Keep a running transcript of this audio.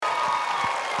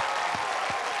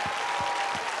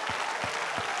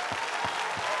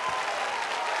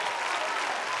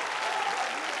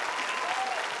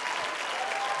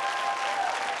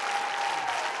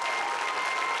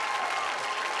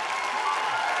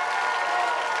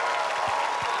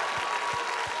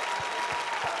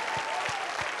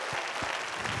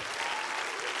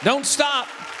Don't stop.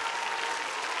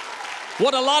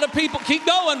 What a lot of people, keep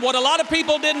going, what a lot of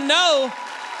people didn't know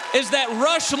is that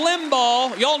Rush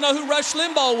Limbaugh, y'all know who Rush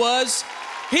Limbaugh was,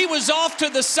 he was off to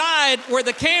the side where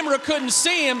the camera couldn't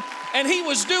see him, and he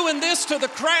was doing this to the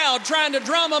crowd, trying to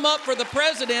drum him up for the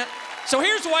president. So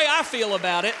here's the way I feel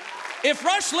about it. If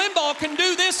Rush Limbaugh can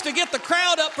do this to get the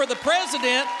crowd up for the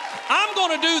president, I'm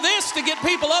going to do this to get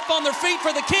people up on their feet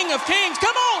for the King of Kings.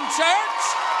 Come on, church.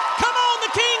 Come on,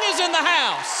 the King is in the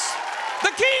house.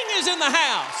 The King is in the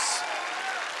house.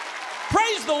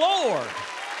 Praise the Lord.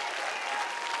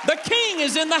 The King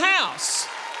is in the house.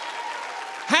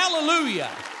 Hallelujah.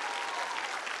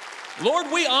 Lord,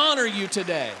 we honor you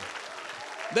today.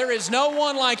 There is no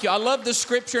one like you. I love this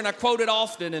scripture, and I quote it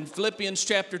often in Philippians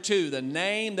chapter 2, the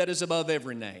name that is above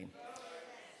every name.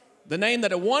 The name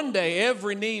that one day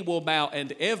every knee will bow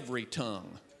and every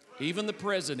tongue, even the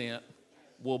president,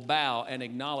 will bow and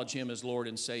acknowledge him as Lord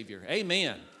and Savior.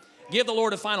 Amen. Give the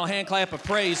Lord a final hand clap of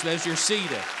praise as you're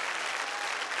seated.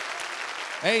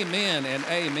 Amen and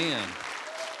amen.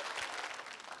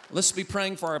 Let's be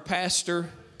praying for our pastor.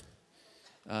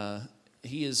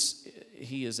 He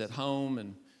is at home,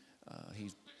 and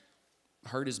he's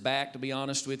hurt his back, to be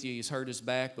honest with you. He's hurt his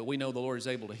back, but we know the Lord is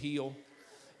able to heal.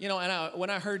 You know, and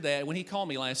when I heard that, when he called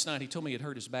me last night, he told me he'd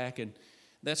hurt his back, and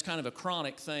that's kind of a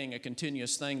chronic thing, a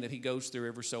continuous thing that he goes through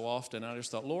every so often. I just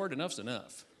thought, Lord, enough's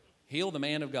enough. Heal the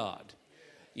man of God.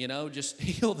 You know, just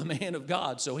heal the man of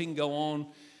God so he can go on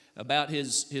about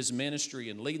his ministry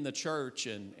and leading the church.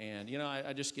 And you know,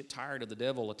 I just get tired of the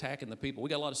devil attacking the people. We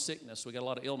got a lot of sickness. We got a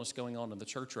lot of illness going on in the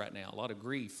church right now, a lot of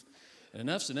grief. And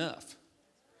enough's enough.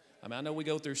 I mean, I know we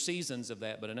go through seasons of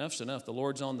that, but enough's enough. The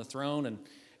Lord's on the throne,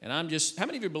 and I'm just, how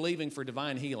many of you are believing for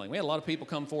divine healing? We had a lot of people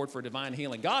come forward for divine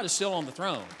healing. God is still on the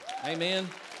throne. Amen.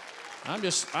 I'm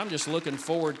just looking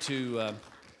forward to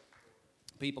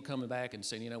people coming back and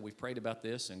saying, you know, we've prayed about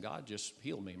this, and God just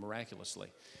healed me miraculously.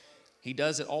 He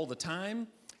does it all the time,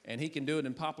 and he can do it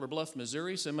in Poplar Bluff,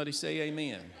 Missouri. Somebody say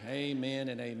amen. Amen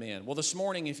and amen. Well, this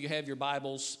morning, if you have your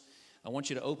Bibles, I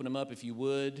want you to open them up if you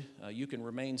would. You can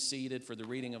remain seated for the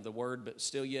reading of the word, but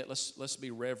still yet, let's be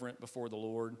reverent before the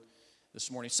Lord this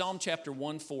morning. Psalm chapter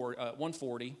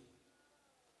 140. I'm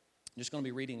just going to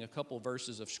be reading a couple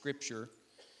verses of Scripture.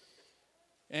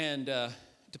 And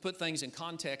to put things in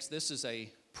context, this is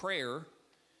a prayer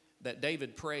that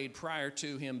David prayed prior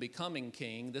to him becoming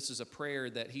king. This is a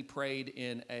prayer that he prayed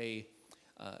in a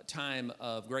time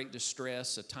of great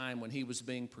distress, a time when he was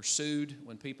being pursued,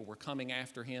 when people were coming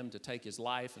after him to take his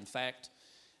life. In fact,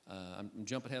 I'm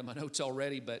jumping ahead of my notes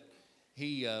already, but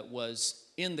he was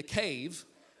in the cave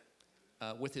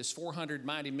with his 400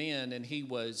 mighty men, and he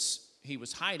was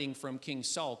hiding from King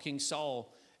Saul. King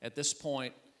Saul, at this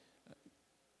point,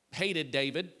 hated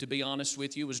David, to be honest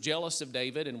with you, was jealous of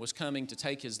David and was coming to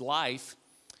take his life.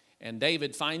 And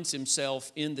David finds himself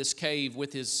in this cave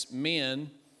with his men,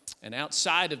 and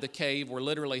outside of the cave were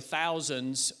literally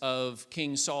thousands of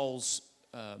King Saul's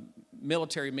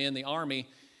military men, the army,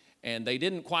 and they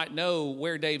didn't quite know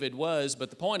where David was, but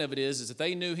the point of it is if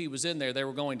they knew he was in there, they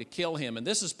were going to kill him. And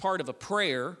this is part of a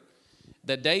prayer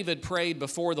that David prayed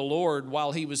before the Lord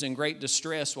while he was in great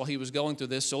distress, while he was going through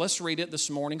this. So let's read it this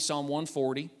morning, Psalm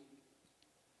 140.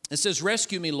 It says,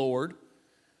 rescue me, Lord,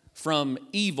 from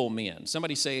evil men.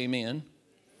 Somebody say amen.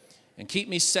 And keep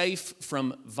me safe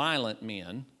from violent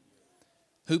men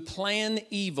who plan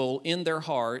evil in their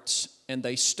hearts, and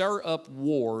they stir up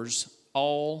wars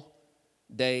all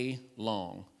day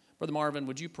long. Brother Marvin,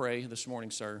 would you pray this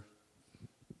morning, sir?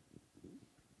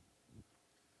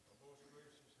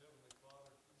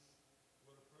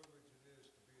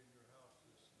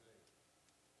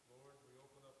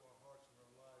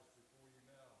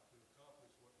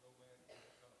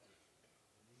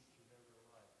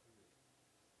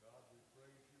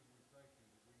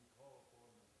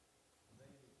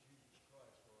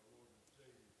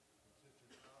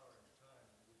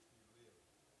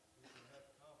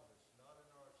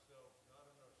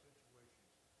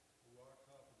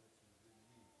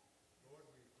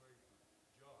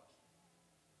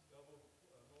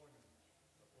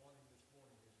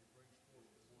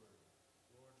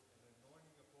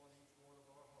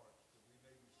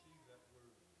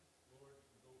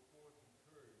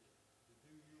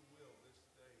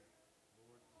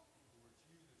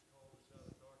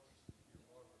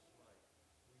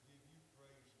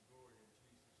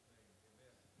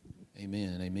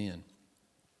 Amen, amen.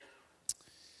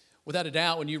 Without a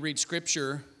doubt, when you read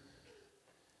Scripture,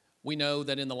 we know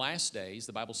that in the last days,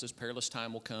 the Bible says perilous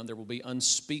time will come. There will be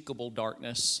unspeakable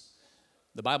darkness.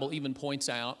 The Bible even points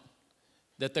out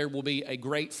that there will be a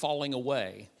great falling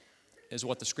away, is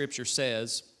what the Scripture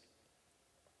says.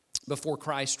 before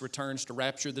Christ returns to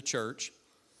rapture the church.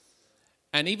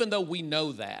 And even though we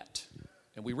know that,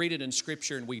 and we read it in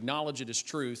Scripture and we acknowledge it as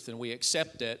truth and we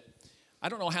accept it, I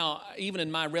don't know how, even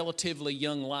in my relatively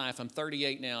young life, I'm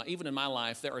 38 now, even in my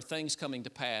life, there are things coming to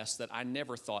pass that I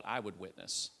never thought I would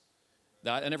witness,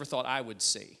 that I never thought I would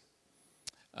see.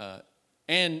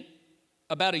 And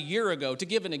about a year ago, to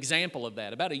give an example of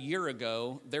that, about a year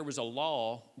ago, there was a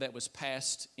law that was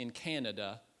passed in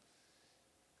Canada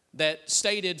that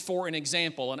stated, for an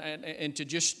example, and to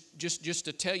just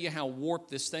to tell you how warped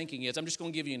this thinking is, I'm just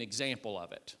going to give you an example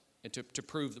of it and to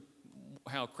prove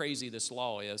how crazy this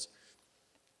law is.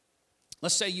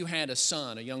 Let's say you had a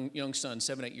son, a young son,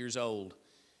 7, 8 years old,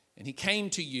 and he came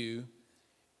to you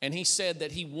and he said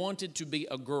that he wanted to be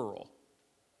a girl.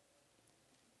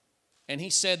 And he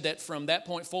said that from that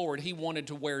point forward, he wanted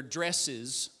to wear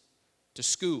dresses to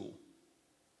school.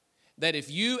 That if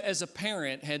you as a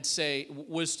parent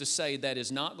was to say that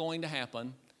is not going to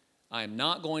happen, I am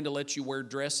not going to let you wear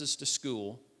dresses to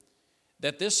school,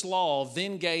 that this law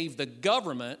then gave the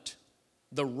government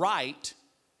the right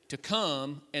to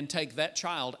come and take that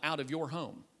child out of your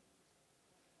home.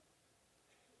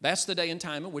 That's the day and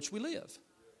time in which we live.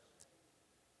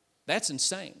 That's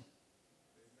insane.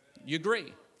 You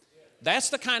agree? That's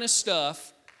the kind of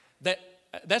stuff that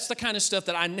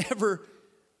I never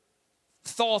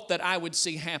thought that I would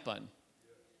see happen.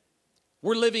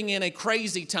 We're living in a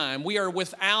crazy time. We are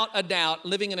without a doubt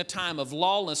living in a time of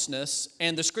lawlessness,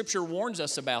 and the Scripture warns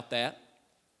us about that.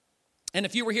 And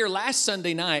if you were here last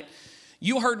Sunday night,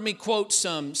 you heard me quote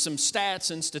some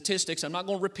stats and statistics. I'm not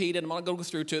going to repeat it. I'm not going to go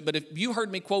through to it. But if you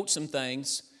heard me quote some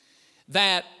things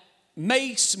that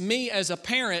makes me as a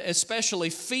parent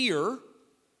especially fear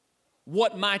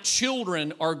what my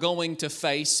children are going to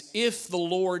face if the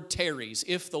Lord tarries,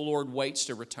 if the Lord waits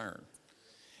to return.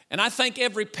 And I think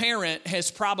every parent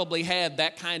has probably had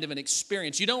that kind of an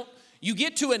experience. You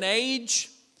get to an age,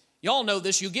 y'all know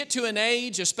this, you get to an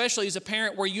age, especially as a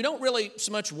parent, where you don't really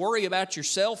so much worry about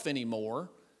yourself anymore.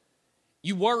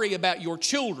 You worry about your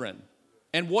children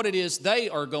and what it is they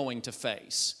are going to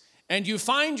face. And you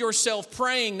find yourself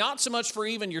praying not so much for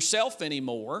even yourself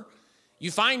anymore.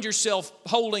 You find yourself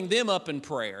holding them up in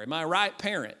prayer. Am I right,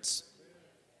 parents?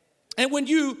 And when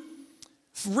you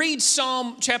read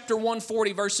Psalm chapter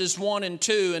 140, verses 1 and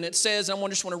 2, and it says, I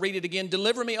just want to read it again,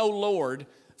 "Deliver me, O Lord,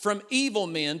 from evil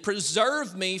men.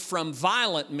 Preserve me from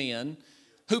violent men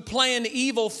who plan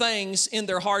evil things in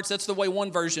their hearts." That's the way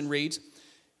one version reads.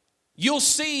 You'll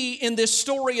see in this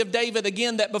story of David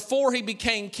again that before he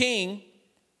became king,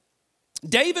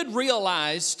 David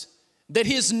realized that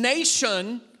his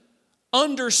nation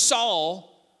under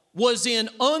Saul was in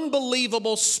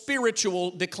unbelievable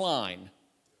spiritual decline.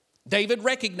 David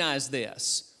recognized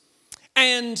this.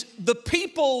 And the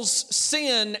people's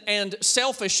sin and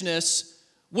selfishness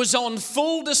was on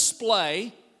full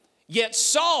display, yet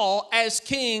Saul, as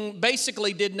king,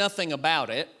 basically did nothing about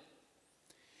it.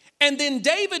 And then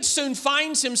David soon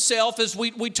finds himself, as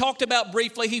we talked about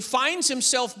briefly, he finds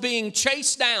himself being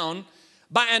chased down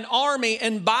by an army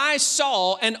and by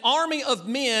Saul, an army of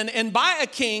men, and by a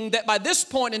king that by this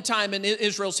point in time in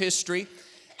Israel's history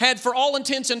had, for all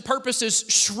intents and purposes,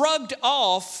 shrugged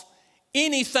off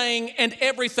anything and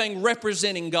everything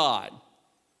representing God.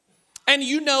 And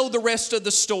you know the rest of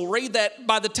the story, that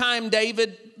by the time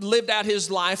David lived out his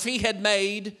life, he had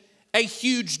made a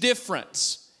huge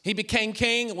difference. He became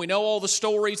king, and we know all the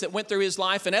stories that went through his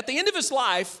life. And at the end of his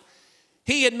life,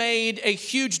 he had made a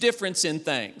huge difference in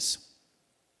things.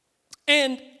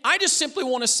 And I just simply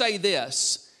want to say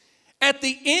this. At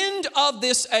the end of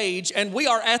this age, and we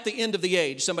are at the end of the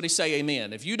age, somebody say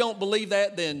amen. If you don't believe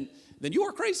that, then you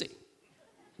are crazy.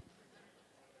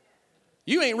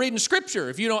 You ain't reading Scripture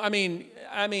if you don't, I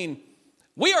mean,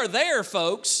 we are there,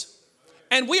 folks.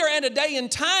 And we are at a day and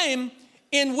time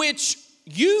in which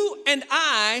you and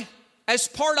I, as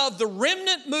part of the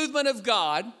remnant movement of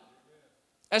God,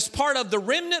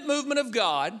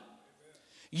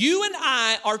 you and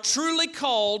I are truly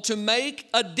called to make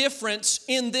a difference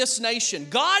in this nation.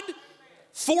 God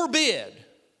forbid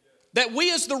that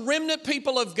we as the remnant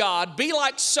people of God be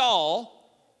like Saul,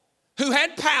 who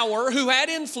had power, who had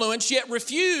influence, yet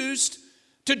refused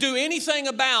to do anything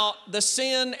about the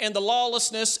sin and the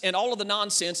lawlessness and all of the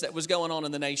nonsense that was going on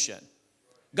in the nation.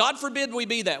 God forbid we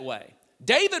be that way.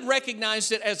 David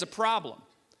recognized it as a problem.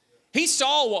 He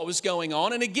saw what was going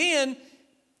on, and again,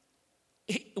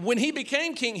 when he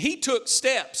became king, he took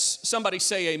steps. Somebody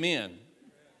say amen.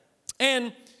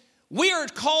 And we are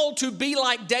called to be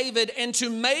like David and to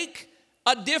make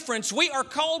a difference. We are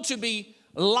called to be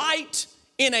light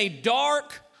in a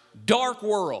dark, dark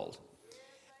world.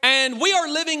 And we are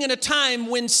living in a time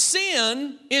when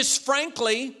sin is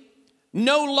frankly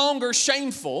no longer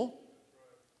shameful.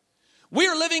 We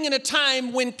are living in a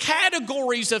time when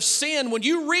categories of sin, when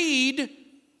you read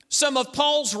some of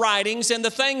Paul's writings and the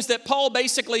things that Paul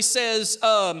basically says,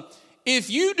 if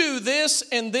you do this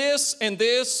and this and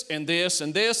this and this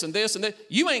and this and this and this,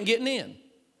 you ain't getting in.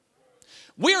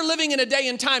 We are living in a day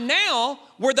and time now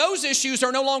where those issues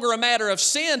are no longer a matter of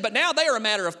sin, but now they are a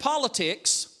matter of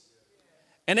politics.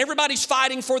 And everybody's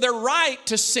fighting for their right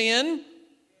to sin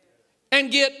and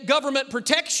get government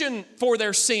protection for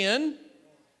their sin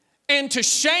and to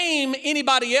shame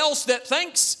anybody else that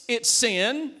thinks it's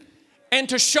sin and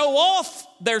to show off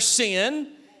their sin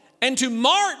and to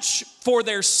march for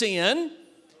their sin.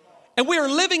 And we are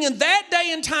living in that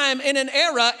day and time in an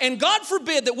era, and God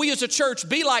forbid that we as a church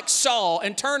be like Saul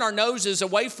and turn our noses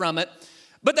away from it,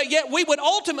 but that yet we would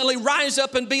ultimately rise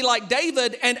up and be like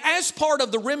David, and as part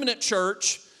of the remnant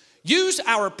church, use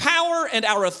our power and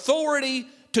our authority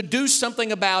to do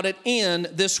something about it in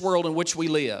this world in which we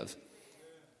live.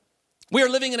 We are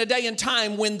living in a day and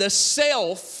time when the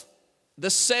self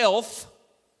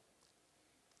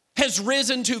has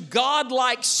risen to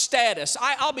godlike status.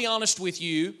 I'll be honest with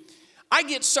you, I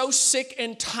get so sick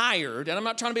and tired, and I'm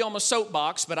not trying to be on my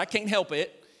soapbox, but I can't help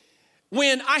it,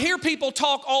 when I hear people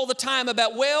talk all the time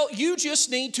about, well, you just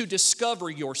need to discover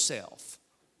yourself.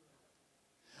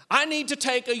 I need to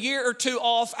take a year or two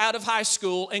off out of high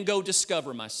school and go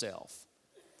discover myself.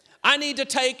 I need to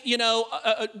take,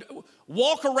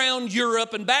 walk around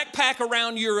Europe and backpack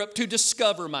around Europe to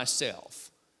discover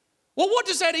myself. Well, what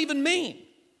does that even mean?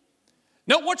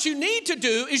 No, what you need to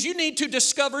do is you need to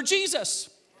discover Jesus.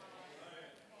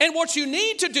 And what you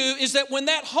need to do is that when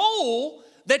that hole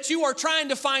that you are trying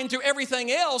to find through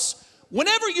everything else,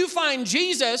 whenever you find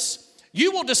Jesus,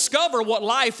 you will discover what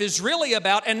life is really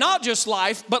about, and not just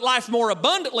life, but life more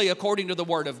abundantly according to the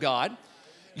Word of God.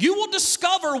 You will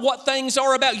discover what things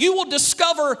are about. You will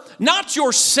discover not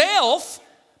yourself,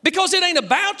 because it ain't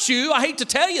about you. I hate to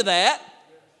tell you that.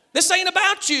 This ain't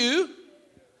about you.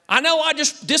 I know I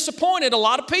just disappointed a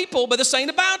lot of people, but this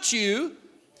ain't about you.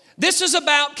 This is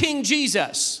about King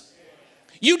Jesus.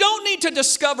 You don't need to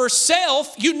discover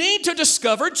self. You need to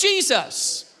discover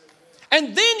Jesus.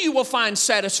 And then you will find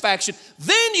satisfaction.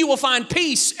 Then you will find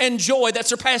peace and joy that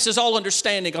surpasses all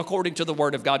understanding according to the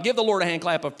Word of God. Give the Lord a hand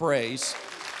clap of praise.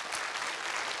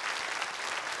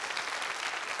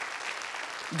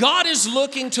 God is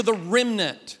looking to the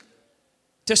remnant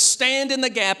to stand in the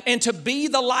gap and to be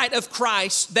the light of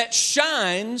Christ that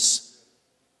shines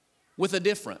with a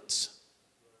difference.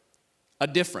 A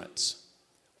difference.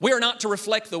 We are not to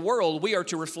reflect the world. We are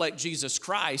to reflect Jesus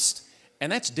Christ,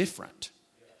 and that's different.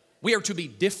 We are to be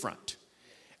different.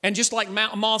 And just like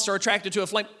moths are attracted to a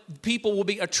flame, people will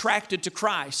be attracted to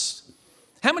Christ.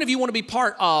 How many of you want to be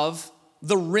part of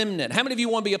the remnant? How many of you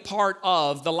want to be a part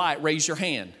of the light? Raise your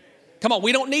hand. Come on,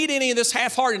 we don't need any of this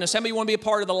half-heartedness. How many of you want to be a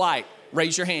part of the light?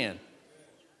 Raise your hand.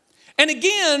 And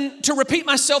again, to repeat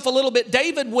myself a little bit,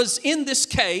 David was in this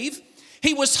cave.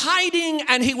 He was hiding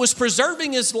and he was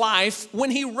preserving his life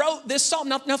when he wrote this psalm.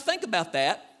 Now think about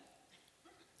that.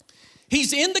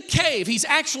 He's in the cave. He's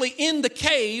actually in the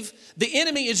cave. The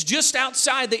enemy is just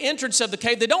outside the entrance of the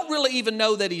cave. They don't really even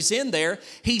know that he's in there.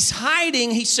 He's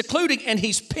hiding, he's secluding, and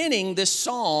he's penning this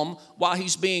psalm while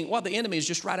the enemy is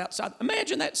just right outside.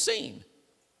 Imagine that scene.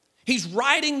 He's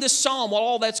writing this psalm while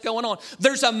all that's going on.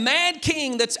 There's a mad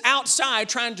king that's outside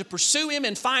trying to pursue him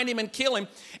and find him and kill him.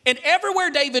 And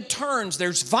everywhere David turns,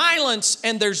 there's violence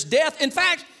and there's death. In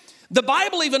fact, the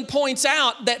Bible even points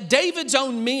out that David's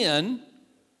own men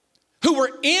who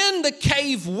were in the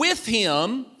cave with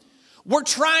him were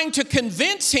trying to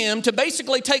convince him to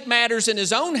basically take matters in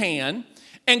his own hand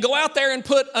and go out there and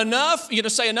put enough,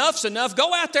 say enough's enough.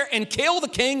 Go out there and kill the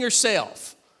king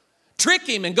yourself. Trick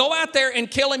him and go out there and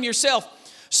kill him yourself.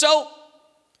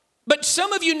 But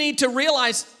some of you need to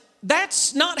realize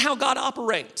that's not how God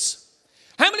operates.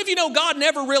 How many of you know God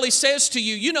never really says to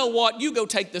you, you know what, you go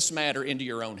take this matter into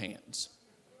your own hands.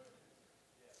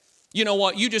 You know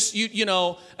what,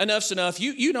 enough's enough.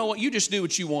 You know what, you just do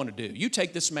what you want to do. You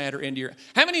take this matter into your...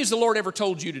 How many has the Lord ever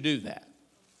told you to do that?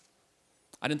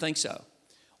 I didn't think so.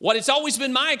 What it's always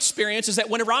been my experience is that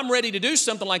whenever I'm ready to do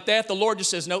something like that, the Lord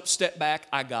just says, nope, step back,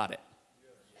 I got it.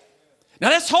 Now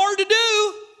that's hard to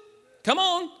do. Come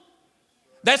on.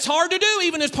 That's hard to do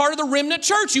even as part of the remnant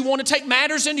church. You want to take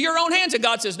matters into your own hands, and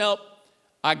God says, nope,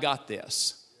 I got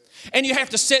this. And you have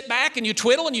to sit back and you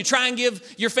twiddle and you try and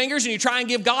give your fingers and you try and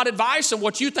give God advice on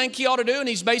what you think he ought to do. And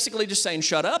he's basically just saying,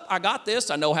 shut up, I got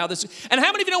this, I know how this is. And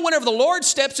how many of you know whenever the Lord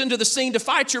steps into the scene to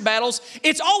fight your battles,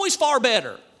 it's always far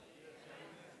better.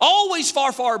 Always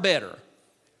far, far better.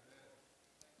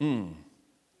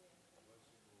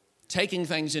 Taking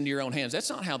things into your own hands. That's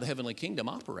not how the heavenly kingdom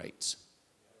operates.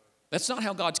 That's not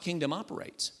how God's kingdom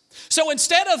operates. So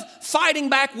instead of fighting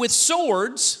back with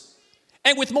swords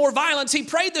and with more violence, he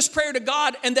prayed this prayer to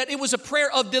God, and that it was a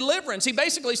prayer of deliverance. He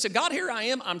basically said, God, here I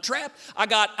am. I'm trapped. I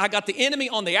got the enemy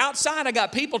on the outside. I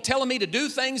got people telling me to do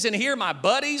things in here. My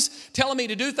buddies telling me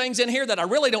to do things in here that I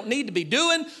really don't need to be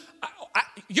doing.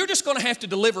 You're just going to have to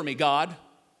deliver me, God.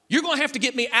 You're going to have to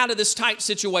get me out of this tight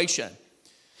situation.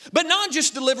 But not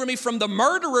just deliver me from the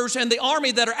murderers and the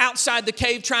army that are outside the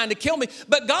cave trying to kill me,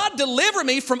 but God, deliver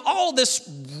me from all this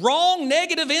wrong,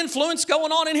 negative influence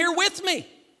going on in here with me.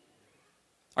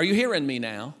 Are you hearing me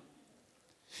now?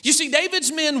 You see,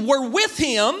 David's men were with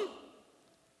him.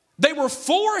 They were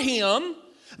for him.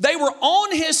 They were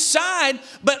on his side,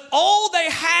 but all they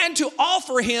had to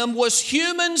offer him was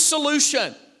human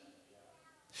solution.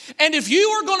 And if you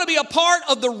are going to be a part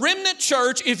of the remnant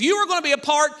church, if you are going to be a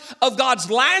part of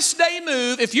God's last day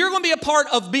move, if you're going to be a part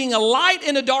of being a light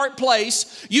in a dark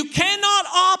place, you cannot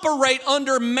operate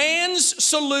under man's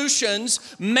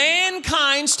solutions,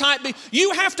 mankind's type.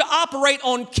 You have to operate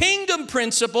on kingdom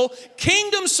principle,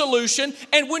 kingdom solution,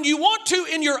 and when you want to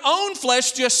in your own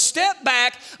flesh, just step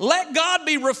back, let God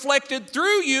be reflected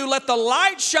through you, let the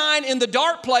light shine in the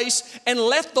dark place, and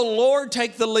let the Lord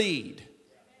take the lead.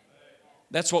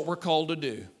 That's what we're called to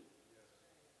do.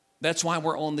 That's why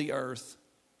we're on the earth.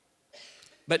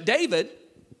 But David,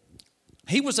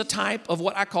 he was a type of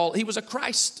what I call, he was a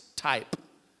Christ type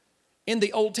in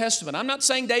the Old Testament. I'm not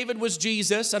saying David was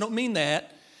Jesus. I don't mean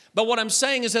that. But what I'm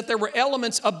saying is that there were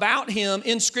elements about him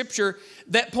in Scripture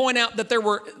that point out that there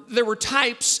were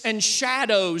types and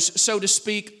shadows, so to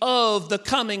speak, of the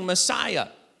coming Messiah.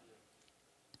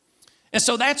 And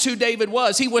so that's who David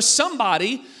was. He was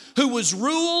somebody who was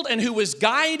ruled and who was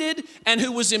guided and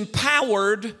who was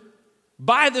empowered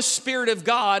by the Spirit of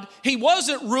God. He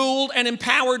wasn't ruled and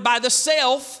empowered by the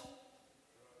self.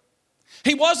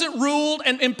 He wasn't ruled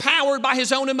and empowered by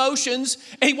his own emotions.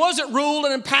 He wasn't ruled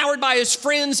and empowered by his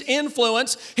friends'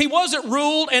 influence. He wasn't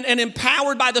ruled and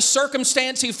empowered by the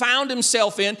circumstance he found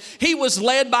himself in. He was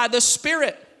led by the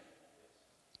Spirit.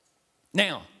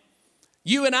 Now,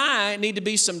 you and I need to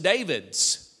be some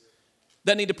Davids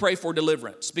that need to pray for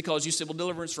deliverance. Because you said, well,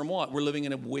 deliverance from what? We're living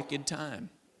in a wicked time.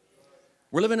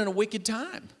 We're living in a wicked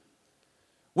time.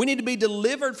 We need to be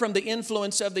delivered from the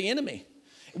influence of the enemy.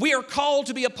 We are called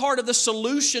to be a part of the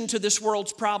solution to this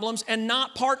world's problems and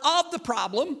not part of the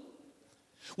problem.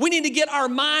 We need to get our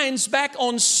minds back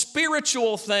on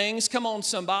spiritual things. Come on,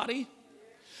 somebody.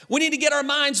 We need to get our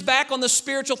minds back on the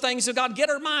spiritual things of God. Get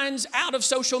our minds out of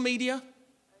social media.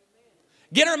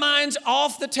 Get our minds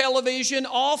off the television,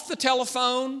 off the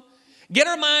telephone. Get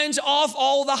our minds off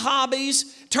all the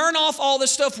hobbies. Turn off all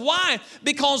this stuff. Why?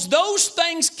 Because those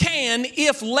things can,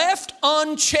 if left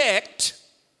unchecked,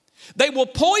 they will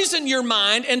poison your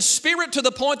mind and spirit to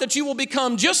the point that you will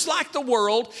become just like the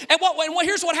world. And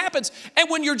here's what happens. And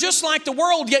when you're just like the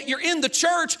world, yet you're in the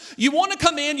church, you want to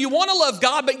come in, you want to love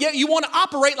God, but yet you want to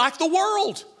operate like the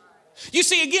world. You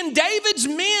see, again, David's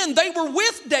men, they were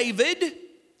with David.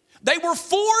 They were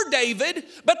for David,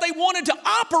 but they wanted to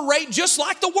operate just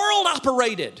like the world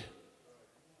operated.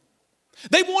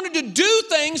 They wanted to do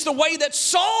things the way that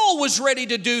Saul was ready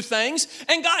to do things.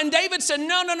 And David said,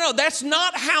 no, that's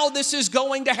not how this is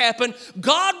going to happen.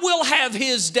 God will have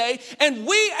his day. And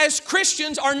we as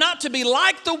Christians are not to be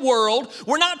like the world.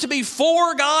 We're not to be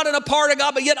for God and a part of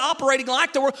God, but yet operating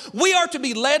like the world. We are to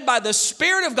be led by the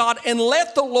Spirit of God and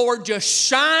let the Lord just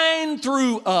shine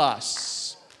through us.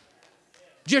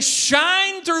 Just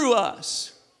shine through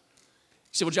us.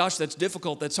 You say, well, Josh, that's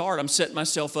difficult. That's hard. I'm setting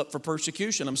myself up for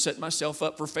persecution. I'm setting myself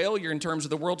up for failure in terms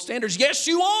of the world standards. Yes,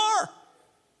 you are.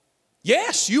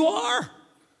 Yes, you are.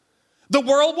 The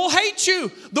world will hate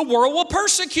you. The world will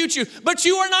persecute you. But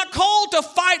you are not called to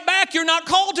fight back. You're not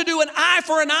called to do an eye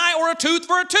for an eye or a tooth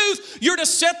for a tooth. You're to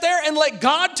sit there and let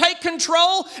God take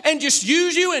control and just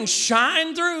use you and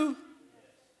shine through.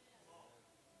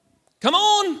 Come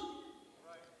on.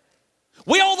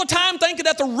 We all the time think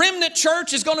that the remnant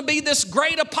church is going to be this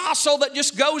great apostle that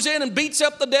just goes in and beats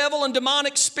up the devil and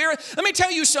demonic spirit. Let me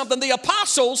tell you something. The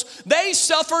apostles, they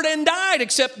suffered and died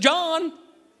except John.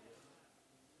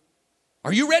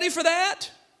 Are you ready for that?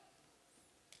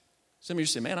 Some of you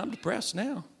say, man, I'm depressed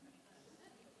now.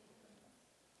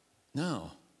 No.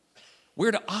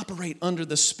 We're to operate under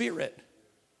the Spirit.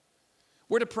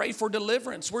 We're to pray for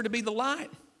deliverance. We're to be the light.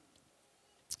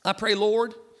 I pray,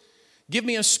 Lord, give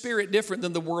me a spirit different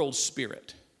than the world's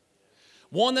spirit.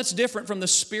 One that's different from the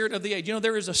spirit of the age. You know,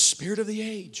 there is a spirit of the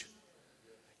age.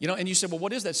 You know, and you say, well,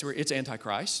 what is that spirit? It's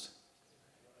Antichrist.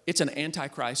 It's an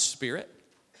Antichrist spirit.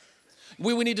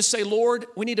 We need to say, Lord,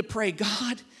 we need to pray,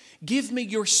 God, give me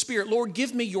your spirit. Lord,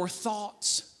 give me your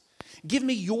thoughts. Give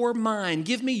me your mind.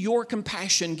 Give me your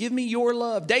compassion. Give me your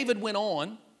love. David went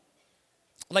on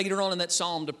later on in that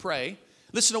psalm to pray.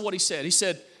 Listen to what he said. He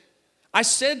said, I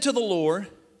said to the Lord,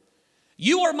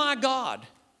 you are my God.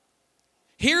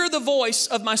 Hear the voice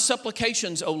of my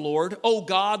supplications, O Lord, O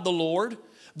God the Lord,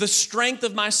 the strength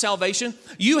of my salvation.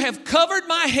 You have covered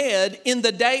my head in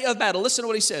the day of battle. Listen to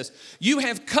what he says. You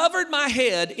have covered my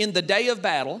head in the day of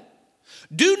battle.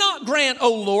 Do not grant,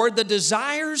 O Lord, the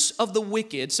desires of the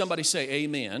wicked. Somebody say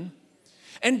amen.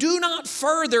 And do not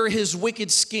further his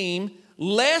wicked scheme,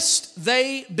 lest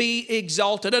they be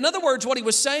exalted. In other words, what he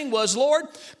was saying was, Lord,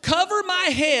 cover my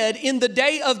head in the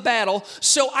day of battle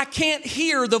so I can't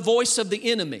hear the voice of the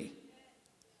enemy.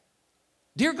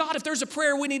 Dear God, if there's a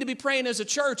prayer we need to be praying as a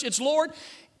church, it's, Lord,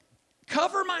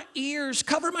 cover my ears,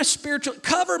 cover my spiritual,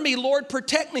 cover me, Lord,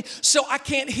 protect me so I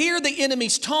can't hear the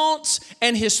enemy's taunts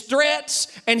and his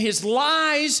threats and his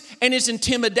lies and his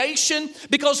intimidation.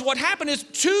 Because what happened is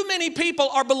too many people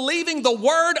are believing the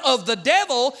word of the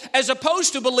devil as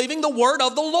opposed to believing the word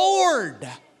of the Lord.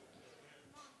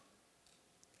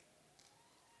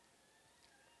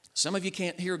 Some of you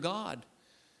can't hear God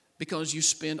because you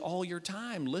spend all your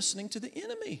time listening to the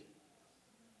enemy.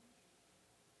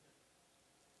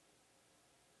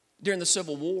 During the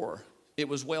Civil War, it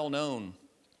was well known,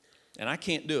 and I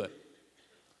can't do it,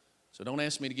 so don't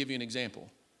ask me to give you an example.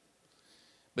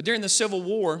 But during the Civil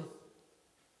War,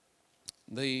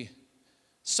 the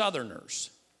Southerners,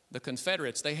 the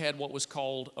Confederates, they had what was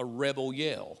called a rebel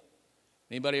yell.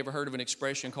 Anybody ever heard of an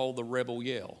expression called the rebel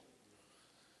yell?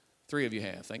 3 of you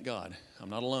have, thank God. I'm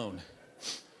not alone.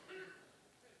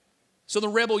 So the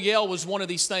rebel yell was one of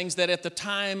these things that at the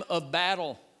time of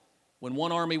battle, when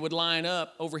one army would line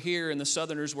up over here and the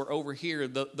Southerners were over here,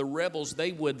 the rebels,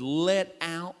 they would let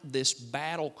out this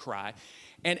battle cry.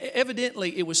 And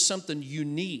evidently it was something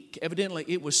unique. Evidently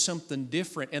it was something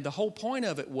different. And the whole point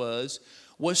of it was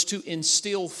to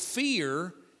instill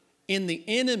fear in the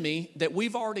enemy that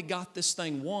we've already got this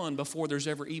thing won before there's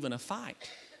ever even a fight.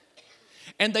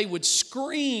 And they would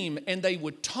scream and they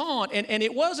would taunt. And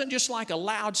it wasn't just like a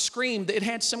loud scream. It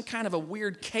had some kind of a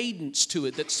weird cadence to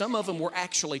it that some of them were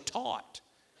actually taught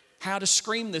how to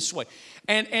scream this way.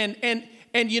 And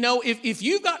you know, if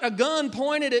you've got a gun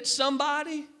pointed at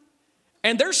somebody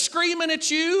and they're screaming at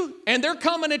you and they're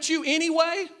coming at you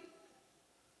anyway,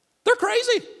 they're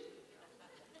crazy.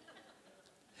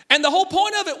 And the whole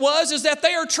point of it is that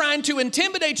they are trying to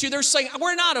intimidate you. They're saying,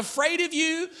 we're not afraid of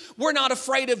you. We're not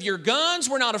afraid of your guns.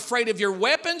 We're not afraid of your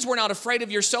weapons. We're not afraid of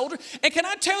your soldiers. And can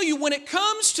I tell you, when it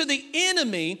comes to the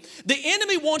enemy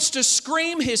wants to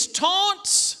scream his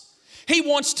taunts. He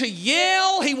wants to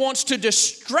yell. He wants to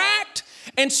distract.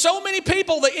 And so many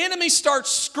people, the enemy starts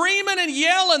screaming and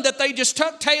yelling that they just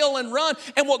tuck tail and run.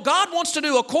 And what God wants to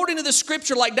do, according to the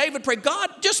scripture, like David prayed, God,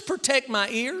 just protect my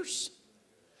ears.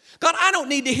 God, I don't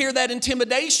need to hear that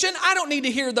intimidation. I don't need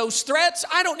to hear those threats.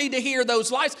 I don't need to hear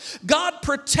those lies. God,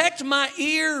 protect my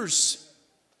ears.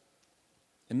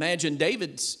 Imagine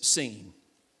David's scene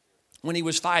when he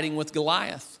was fighting with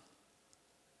Goliath.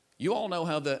 You all know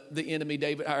how the enemy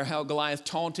David, or how Goliath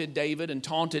taunted David and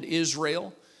taunted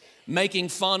Israel, making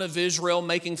fun of Israel,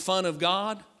 making fun of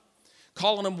God,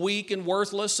 calling them weak and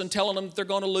worthless and telling them that they're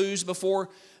going to lose before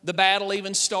the battle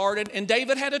even started. And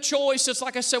David had a choice. It's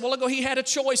like I said a while ago, he had a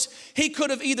choice. He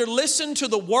could have either listened to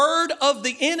the word of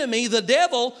the enemy, the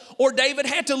devil, or David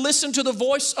had to listen to the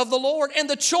voice of the Lord. And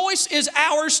the choice is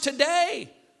ours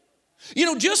today. You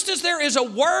know, just as there is a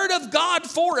word of God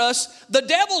for us, the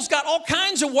devil's got all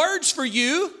kinds of words for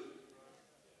you.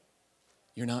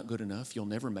 You're not good enough. You'll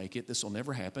never make it. This will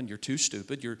never happen. You're too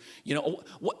stupid.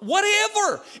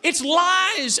 Whatever. It's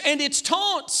lies and it's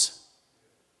taunts.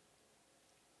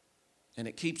 And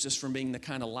it keeps us from being the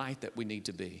kind of light that we need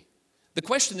to be. The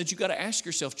question that you got to ask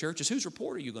yourself, church, is whose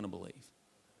report are you going to believe?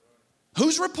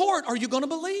 Whose report are you going to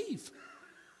believe?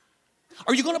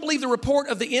 Are you going to believe the report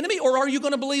of the enemy, or are you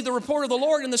going to believe the report of the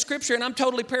Lord in the scripture? And I'm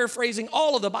totally paraphrasing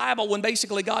all of the Bible when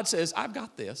basically God says, I've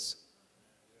got this.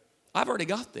 I've already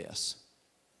got this.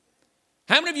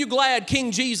 How many of you glad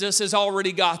King Jesus has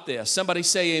already got this? Somebody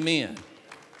say amen.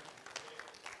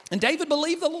 And David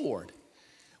believed the Lord,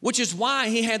 which is why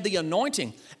he had the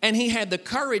anointing and he had the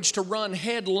courage to run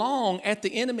headlong at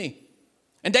the enemy.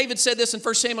 And David said this in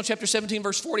 1 Samuel chapter 17,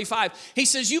 verse 45. He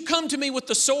says, you come to me with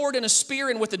the sword and a spear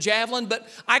and with a javelin, but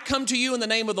I come to you in the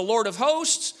name of the Lord of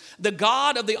hosts, the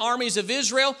God of the armies of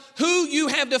Israel, who you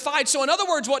have defied. So in other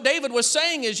words, what David was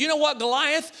saying is, you know what,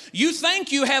 Goliath, you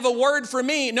think you have a word for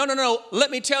me. No. Let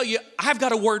me tell you, I've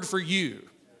got a word for you.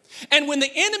 And when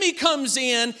the enemy comes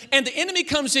in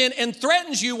and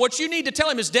threatens you, what you need to tell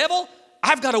him is, devil,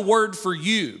 I've got a word for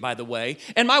you, by the way.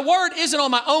 And my word isn't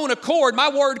on my own accord. My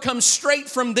word comes straight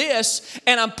from this.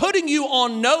 And I'm putting you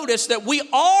on notice that we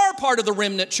are part of the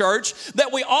remnant church,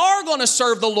 that we are going to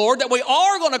serve the Lord, that we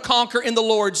are going to conquer in the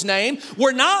Lord's name.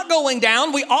 We're not going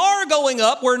down. We are going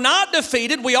up. We're not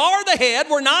defeated. We are the head.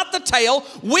 We're not the tail.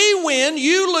 We win.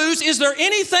 You lose. Is there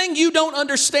anything you don't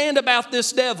understand about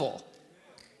this devil?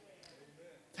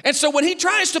 And so when he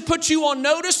tries to put you on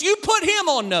notice, you put him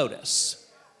on notice.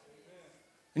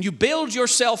 And you build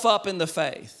yourself up in the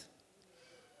faith.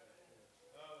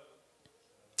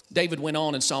 David went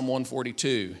on in Psalm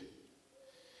 142.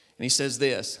 And he says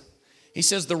this. He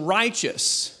says, the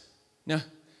righteous. Now,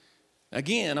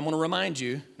 again, I'm going to remind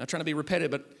you, not trying to be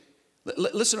repetitive, but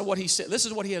listen to what he said. This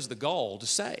is what he has the gall to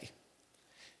say.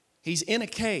 He's in a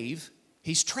cave.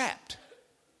 He's trapped.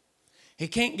 He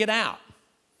can't get out.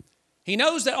 He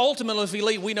knows that ultimately if he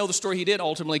leaves, we know the story, he did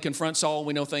ultimately confront Saul.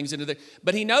 We know things into there.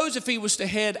 But he knows if he was to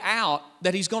head out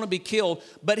that he's going to be killed.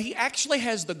 But he actually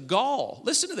has the gall.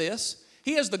 Listen to this.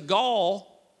 He has the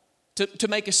gall to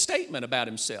make a statement about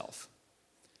himself.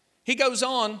 He goes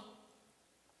on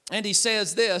and he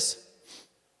says this.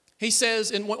 He says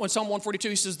in Psalm 142,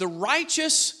 he says, the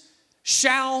righteous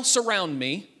shall surround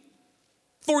me,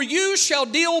 for you shall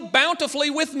deal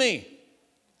bountifully with me.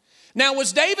 Now,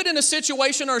 was David in a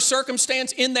situation or a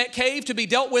circumstance in that cave to be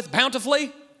dealt with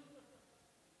bountifully?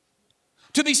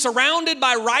 To be surrounded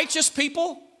by righteous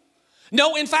people?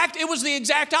 No, in fact, it was the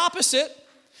exact opposite.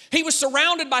 He was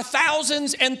surrounded by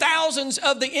thousands and thousands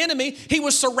of the enemy. He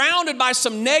was surrounded by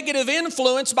some negative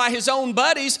influence by his own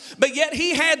buddies, but yet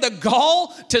he had the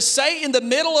gall to say in the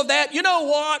middle of that, you know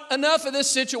what, enough of this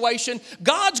situation.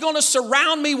 God's going to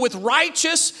surround me with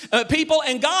righteous people,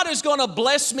 and God is going to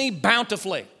bless me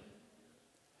bountifully.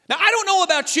 Now, I don't know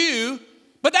about you,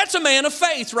 but that's a man of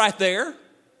faith right there.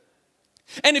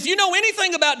 And if you know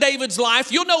anything about David's life,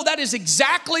 you'll know that is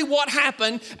exactly what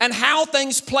happened and how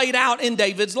things played out in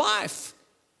David's life.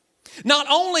 Not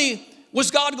only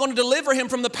was God going to deliver him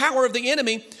from the power of the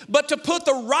enemy, but to put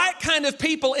the right kind of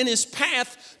people in his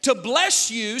path to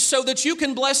bless you so that you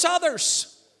can bless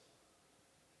others.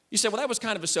 You say, well, that was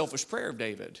kind of a selfish prayer of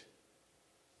David.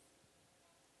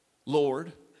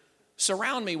 Lord,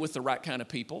 surround me with the right kind of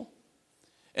people.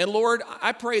 And Lord,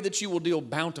 I pray that you will deal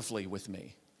bountifully with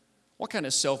me. What kind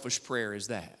of selfish prayer is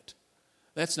that?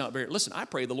 That's not very, listen, I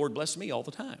pray the Lord bless me all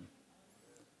the time.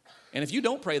 And if you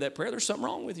don't pray that prayer, there's something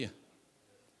wrong with you.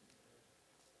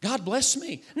 God bless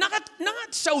me. Not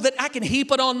so that I can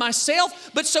heap it on myself,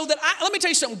 but so that let me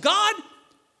tell you something.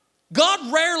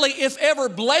 God rarely, if ever,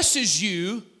 blesses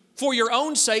you for your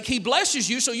own sake. He blesses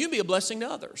you so you be a blessing to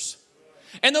others.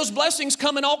 And those blessings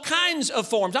come in all kinds of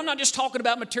forms. I'm not just talking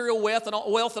about material wealth and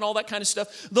all that kind of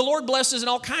stuff. The Lord blesses in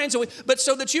all kinds of ways, but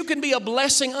so that you can be a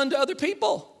blessing unto other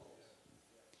people.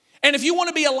 And if you want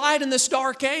to be a light in this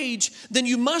dark age, then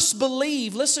you must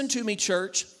believe, listen to me,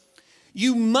 church,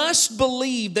 you must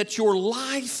believe that your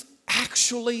life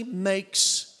actually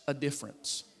makes a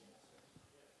difference.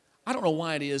 I don't know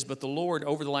why it is, but the Lord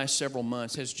over the last several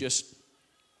months has just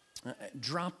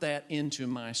dropped that into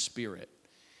my spirit.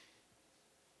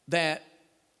 That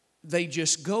they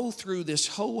just go through this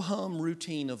ho-hum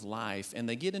routine of life and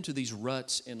they get into these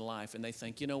ruts in life and they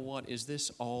think, you know what, is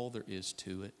this all there is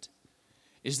to it?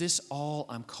 Is this all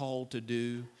I'm called to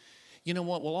do? You know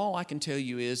what, well, all I can tell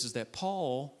you is that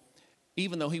Paul,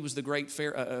 even though he was the great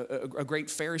a great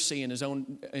Pharisee in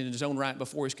his own right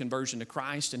before his conversion to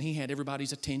Christ, and he had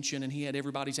everybody's attention and he had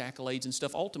everybody's accolades and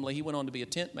stuff, ultimately he went on to be a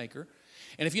tent maker.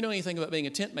 And if you know anything about being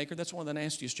a tent maker, that's one of the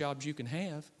nastiest jobs you can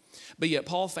have. But yet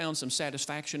Paul found some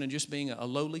satisfaction in just being a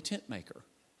lowly tent maker.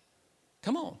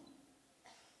 Come on.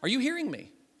 Are you hearing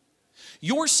me?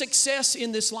 Your success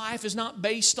in this life is not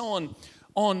based on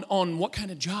what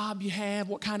kind of job you have,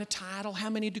 what kind of title, how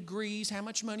many degrees, how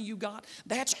much money you got.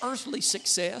 That's earthly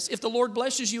success. If the Lord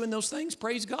blesses you in those things,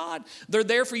 praise God. They're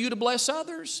there for you to bless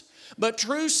others. But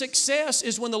true success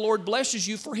is when the Lord blesses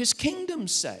you for His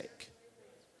kingdom's sake.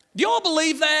 Do y'all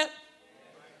believe that?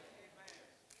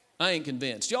 I ain't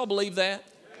convinced. Do y'all believe that?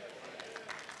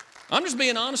 I'm just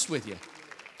being honest with you.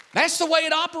 That's the way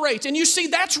it operates. And you see,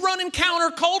 that's running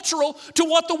countercultural to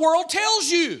what the world tells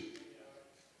you.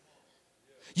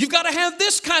 You've got to have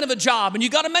this kind of a job, and you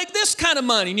got to make this kind of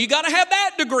money, and you got to have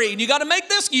that degree, and you got to make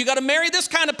this, you got to marry this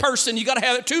kind of person, you got to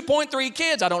have 2.3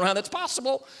 kids. I don't know how that's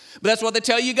possible, but that's what they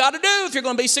tell you got to do if you're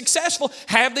going to be successful.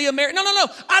 Have the American, no.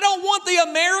 I don't want the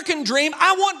American dream.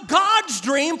 I want God's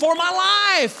dream for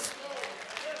my life.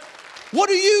 What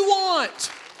do you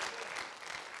want?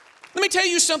 Let me tell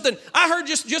you something. I heard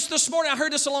just this morning, I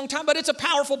heard this a long time, but it's a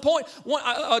powerful point.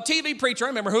 A TV preacher, I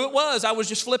remember who it was. I was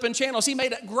just flipping channels. He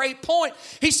made a great point.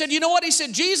 He said, you know what? He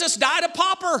said, Jesus died a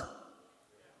pauper.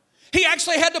 He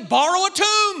actually had to borrow a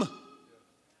tomb.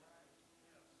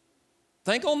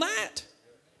 Think on that.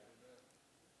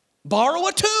 Borrow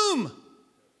a tomb.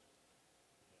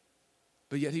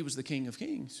 But yet he was the King of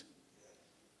Kings.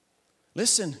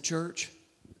 Listen, church.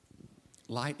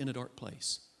 Light in a dark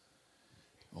place.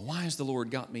 Well, why has the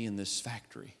Lord got me in this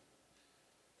factory?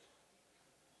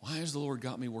 Why has the Lord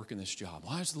got me working this job?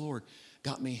 Why has the Lord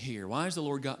got me here? Why has the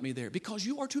Lord got me there? Because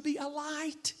you are to be a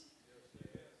light.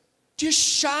 Just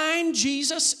shine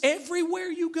Jesus everywhere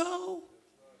you go.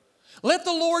 Let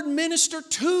the Lord minister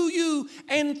to you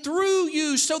and through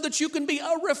you so that you can be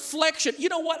a reflection. You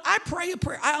know what? I pray a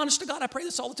prayer. Honest to God, I pray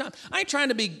this all the time. I ain't trying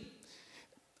to be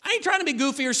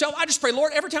goofy or so. I just pray,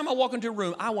 Lord, every time I walk into a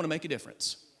room, I want to make a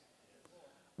difference.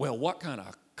 Well, what kind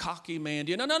of cocky man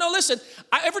do you? No, listen.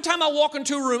 Every time I walk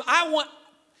into a room,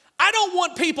 I don't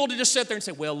want people to just sit there and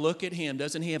say, well, look at him.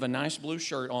 Doesn't he have a nice blue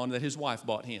shirt on that his wife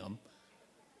bought him?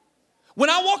 When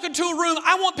I walk into a room,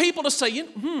 I want people to say,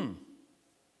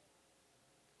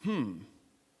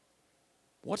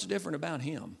 what's different about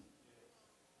him?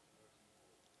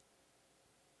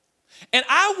 And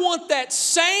I want that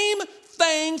same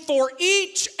thing for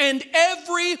each and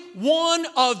every one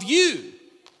of you.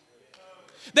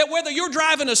 That whether you're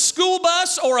driving a school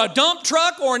bus or a dump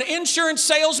truck or an insurance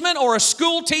salesman or a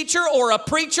school teacher or a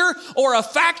preacher or a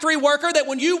factory worker, that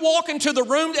when you walk into the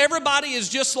room, everybody is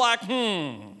just like,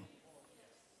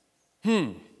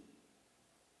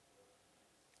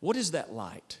 What is that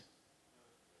light?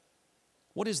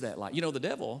 What is that light? You know, the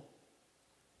devil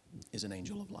is an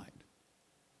angel of light.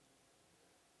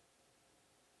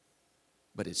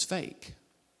 But it's fake.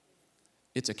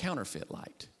 It's a counterfeit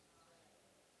light.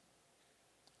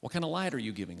 What kind of light are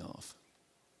you giving off?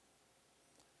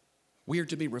 We are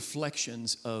to be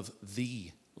reflections of the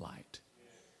light,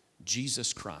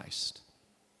 Jesus Christ.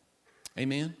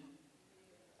 Amen?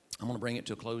 I'm going to bring it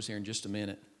to a close here in just a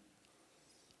minute.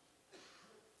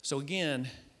 So again,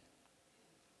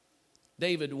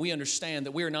 David, we understand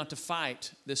that we are not to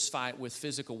fight this fight with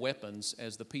physical weapons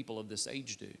as the people of this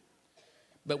age do,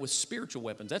 but with spiritual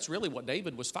weapons. That's really what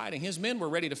David was fighting. His men were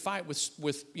ready to fight with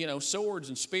swords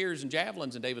and spears and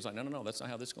javelins, and David's like, no, that's not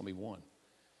how this is going to be won.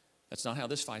 That's not how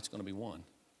this fight's going to be won.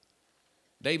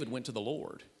 David went to the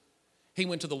Lord. He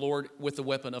went to the Lord with the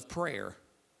weapon of prayer,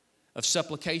 of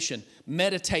supplication,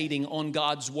 meditating on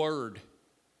God's word,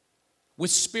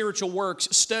 with spiritual works,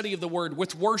 study of the word,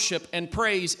 with worship and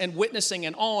praise and witnessing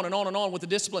and on and on and on with the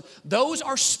discipline. Those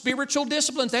are spiritual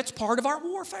disciplines. That's part of our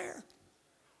warfare.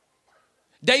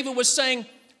 David was saying,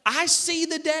 I see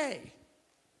the day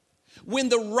when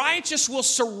the righteous will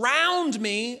surround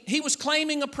me. He was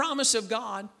claiming a promise of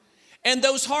God, and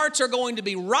those hearts are going to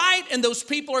be right, and those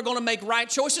people are going to make right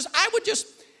choices.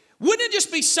 Wouldn't it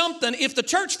just be something if the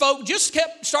church folk just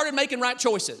started making right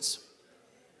choices?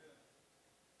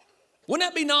 Wouldn't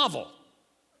that be novel?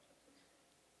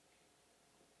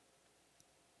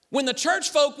 When the church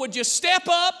folk would just step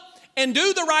up and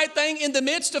do the right thing in the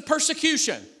midst of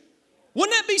persecution.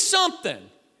 Wouldn't that be something?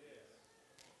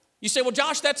 You say, well,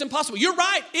 Josh, that's impossible. You're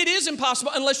right. It is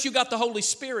impossible unless you got the Holy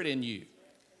Spirit in you,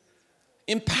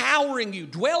 empowering you,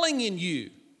 dwelling in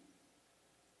you.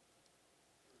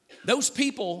 Those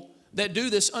people that do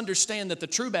this understand that the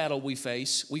true battle we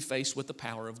face with the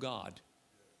power of God.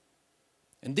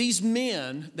 And these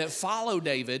men that follow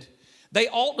David, they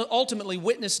ultimately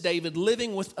witnessed David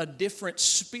living with a different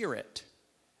spirit.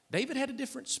 David had a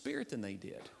different spirit than they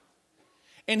did.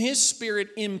 And his spirit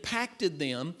impacted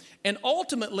them. And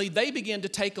ultimately, they began to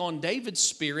take on David's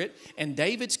spirit and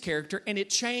David's character, and it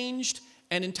changed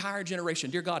an entire generation.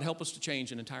 Dear God, help us to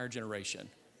change an entire generation.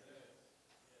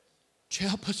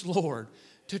 Help us, Lord,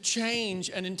 to change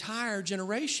an entire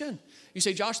generation. You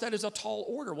say, Josh, that is a tall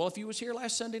order. Well, if you was here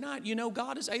last Sunday night, you know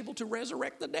God is able to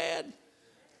resurrect the dead.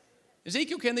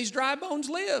 Ezekiel, can these dry bones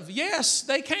live? Yes,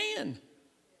 they can.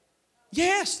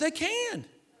 Yes, they can.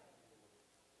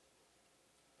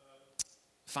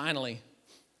 Finally,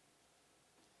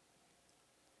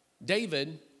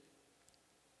 David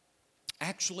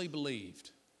actually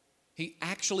believed. He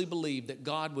actually believed that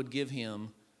God would give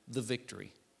him the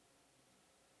victory.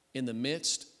 in the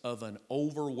midst of an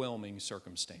overwhelming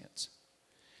circumstance.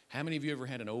 How many of you ever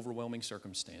had an overwhelming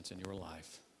circumstance in your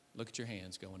life? Look at your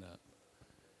hands going up.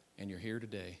 And you're here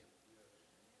today.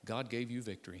 God gave you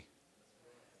victory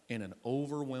in an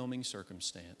overwhelming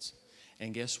circumstance.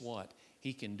 And guess what?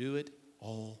 He can do it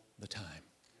all the time.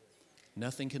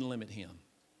 Nothing can limit him.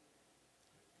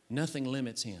 Nothing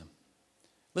limits him.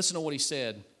 Listen to what he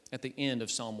said at the end of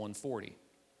Psalm 140.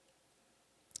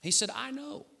 He said, I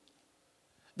know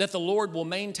that the Lord will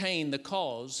maintain the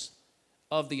cause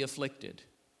of the afflicted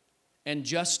and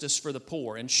justice for the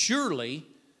poor. And surely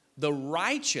the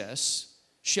righteous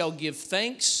shall give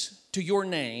thanks to your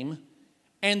name,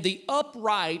 and the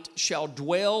upright shall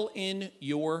dwell in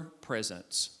your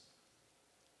presence.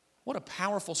 What a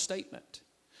powerful statement.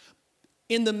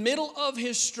 In the middle of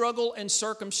his struggle and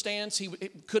circumstance, he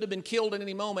could have been killed at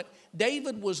any moment.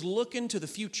 David was looking to the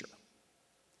future,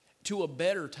 to a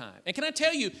better time. And can I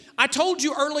tell you, I told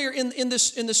you earlier in the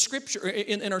scripture,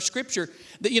 in our scripture,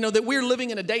 that that we're living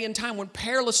in a day and time when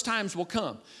perilous times will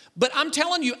come. But I'm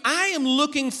telling you, I am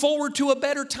looking forward to a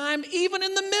better time even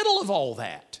in the middle of all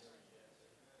that.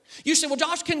 You say, well,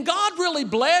 Josh, can God really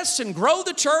bless and grow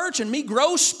the church and me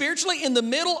grow spiritually in the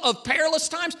middle of perilous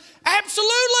times?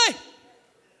 Absolutely.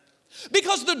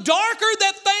 Because the darker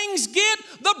that things get,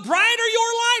 the brighter your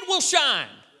light will shine.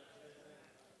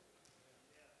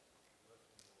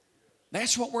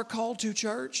 That's what we're called to,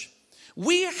 church.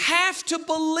 We have to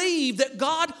believe that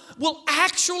God will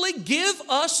actually give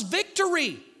us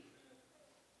victory.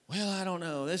 Well, I don't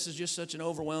know. This is just such an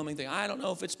overwhelming thing. I don't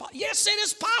know if it's possible. Yes, it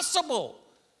is possible.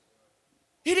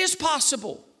 It is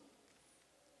possible.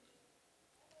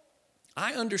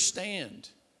 I understand.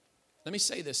 Let me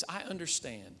say this. I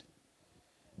understand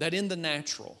that in the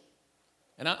natural,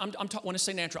 and when I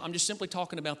say natural, I'm just simply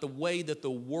talking about the way that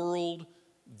the world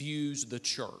views the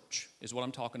church is what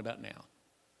I'm talking about now.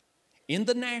 In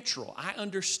the natural, I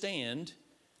understand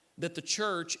that the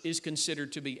church is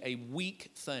considered to be a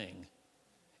weak thing.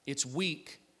 It's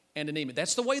weak and anemic.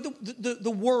 That's the way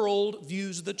the world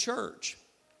views the church.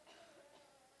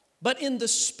 But in the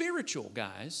spiritual,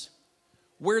 guys,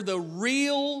 where the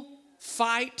real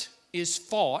fight is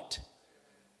fought,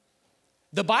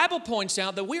 the Bible points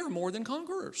out that we are more than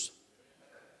conquerors.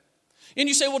 And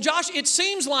you say, well, Josh, it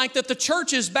seems like that the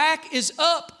church's back is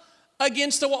up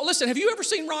against the wall. Listen, have you ever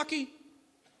seen Rocky?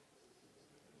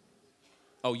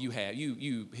 Oh, you have.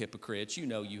 You hypocrites. You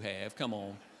know you have. Come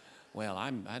on. Well,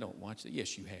 I don't watch it.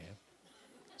 Yes, you have.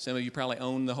 Some of you probably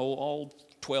own all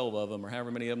 12 of them or however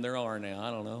many of them there are now.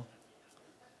 I don't know.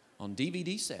 On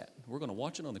DVD set. We're going to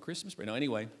watch it on the Christmas break. No,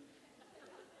 anyway.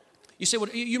 You say, well,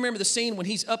 you remember the scene when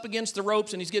he's up against the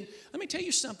ropes and he's getting, let me tell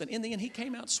you something. In the end, he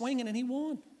came out swinging and he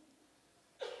won.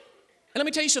 And let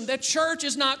me tell you something, that church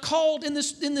is not called in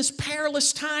this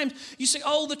perilous time. You say,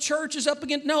 oh, the church is up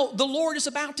against, no, the Lord is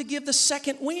about to give the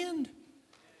second wind.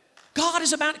 God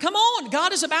is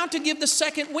about to give the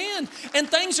second wind, and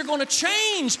things are going to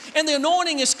change, and the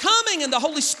anointing is coming, and the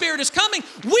Holy Spirit is coming.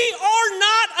 We are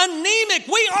not anemic.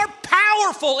 We are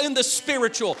powerful in the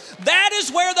spiritual. That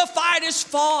is where the fight is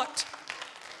fought.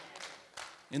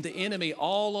 And the enemy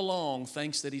all along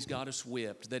thinks that he's got us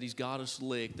whipped, that he's got us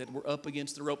licked, that we're up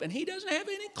against the rope. And he doesn't have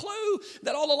any clue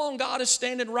that all along God is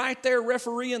standing right there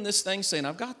refereeing this thing saying,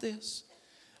 I've got this.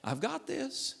 I've got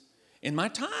this. In my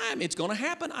time, it's going to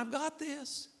happen. I've got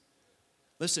this.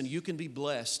 Listen, you can be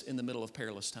blessed in the middle of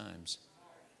perilous times.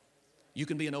 You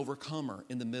can be an overcomer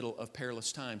in the middle of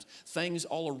perilous times. Things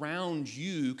all around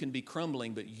you can be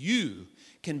crumbling, but you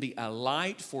can be a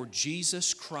light for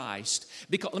Jesus Christ.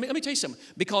 Because, let me tell you something.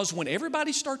 Because when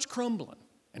everybody starts crumbling,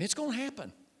 and it's going to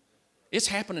happen. It's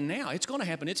happening now. It's going to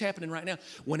happen. It's happening right now.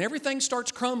 When everything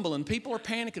starts crumbling, people are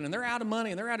panicking, and they're out of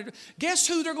money, and they're out of... Guess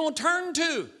who they're going to turn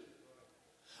to?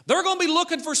 They're going to be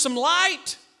looking for some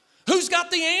light. Who's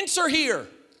got the answer here?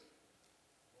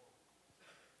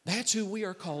 That's who we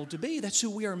are called to be. That's who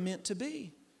we are meant to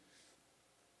be.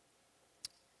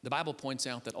 The Bible points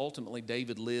out that ultimately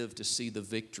David lived to see the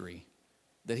victory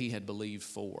that he had believed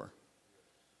for.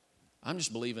 I'm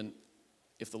just believing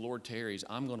if the Lord tarries,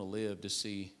 I'm going to live to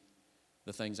see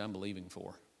the things I'm believing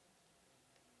for.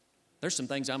 There's some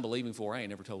things I'm believing for I ain't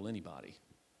never told anybody.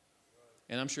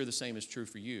 And I'm sure the same is true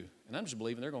for you. And I'm just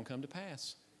believing they're going to come to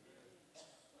pass.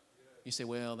 You say,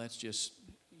 well, that's just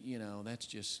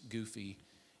goofy,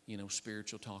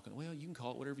 spiritual talking. Well, you can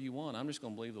call it whatever you want. I'm just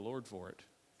going to believe the Lord for it.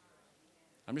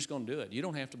 I'm just going to do it. You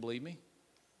don't have to believe me.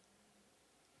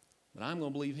 But I'm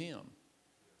going to believe Him.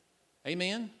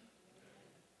 Amen?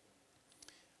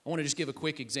 I want to just give a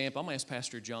quick example. I'm going to ask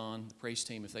Pastor John, the praise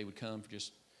team, if they would come,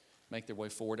 just make their way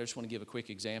forward. I just want to give a quick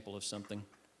example of something.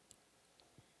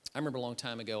 I remember a long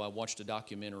time ago I watched a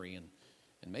documentary, and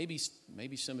maybe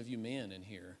some of you men in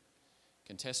here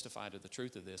can testify to the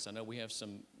truth of this. I know we have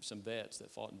some vets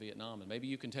that fought in Vietnam, and maybe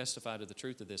you can testify to the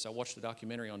truth of this. I watched a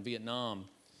documentary on Vietnam,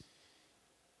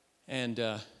 and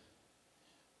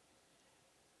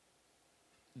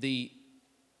the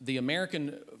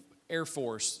American Air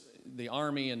Force, the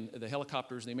Army and the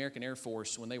helicopters, the American Air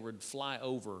Force, when they would fly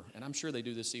over, and I'm sure they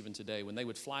do this even today, when they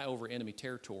would fly over enemy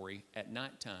territory at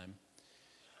nighttime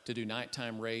to do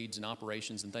nighttime raids and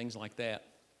operations and things like that,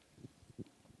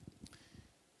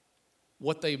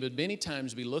 what they would many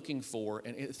times be looking for,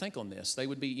 and think on this, they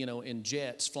would be, in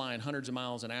jets flying hundreds of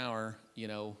miles an hour,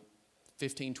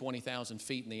 15, 20,000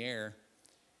 feet in the air,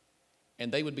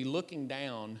 and they would be looking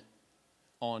down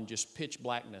on just pitch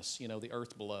blackness, the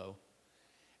earth below.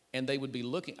 And they would be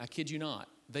looking, I kid you not,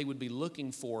 they would be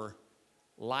looking for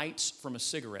lights from a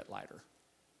cigarette lighter.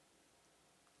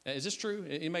 Is this true?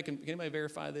 Can anybody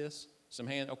verify this? Some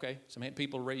hand,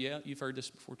 people, yeah, you've heard this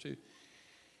before too.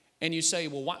 And you say,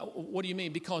 well, what do you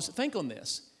mean? Because think on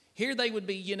this. Here they would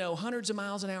be, hundreds of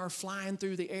miles an hour flying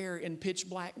through the air in pitch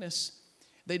blackness.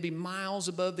 They'd be miles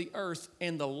above the earth,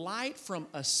 and the light from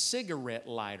a cigarette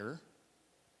lighter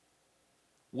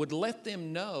would let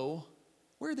them know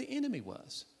where the enemy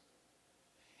was.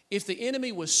 If the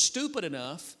enemy was stupid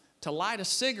enough to light a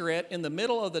cigarette in the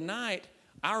middle of the night,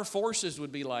 our forces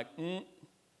would be like,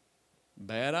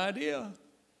 bad idea.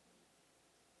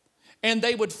 And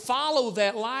they would follow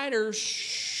that lighter,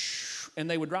 and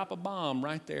they would drop a bomb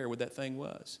right there where that thing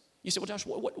was. You say, well, Josh,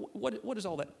 what is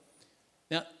all that?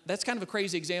 Now, that's kind of a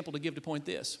crazy example to give to point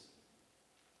this.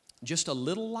 Just a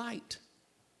little light,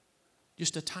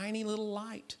 just a tiny little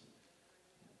light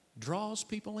draws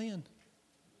people in.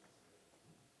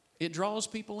 It draws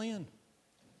people in.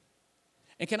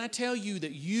 And can I tell you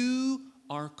that you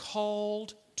are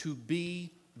called to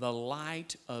be the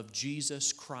light of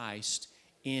Jesus Christ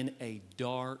in a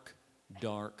dark,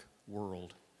 dark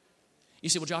world. You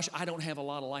say, well, Josh, I don't have a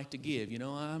lot of light to give.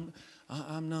 I'm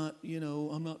not,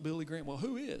 I'm not Billy Graham. Well,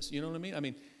 who is? You know what I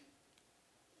mean?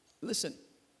 Listen,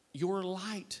 your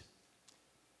light.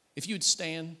 If you'd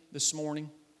stand this morning,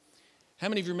 how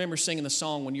many of you remember singing the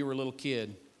song when you were a little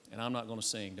kid? And I'm not going to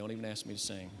sing. Don't even ask me to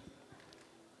sing.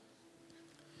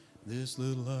 This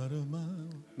little light of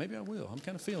mine. Maybe I will. I'm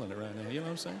kind of feeling it right now. You know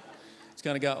what I'm saying? It's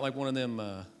kind of got like one of them,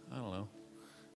 I don't know,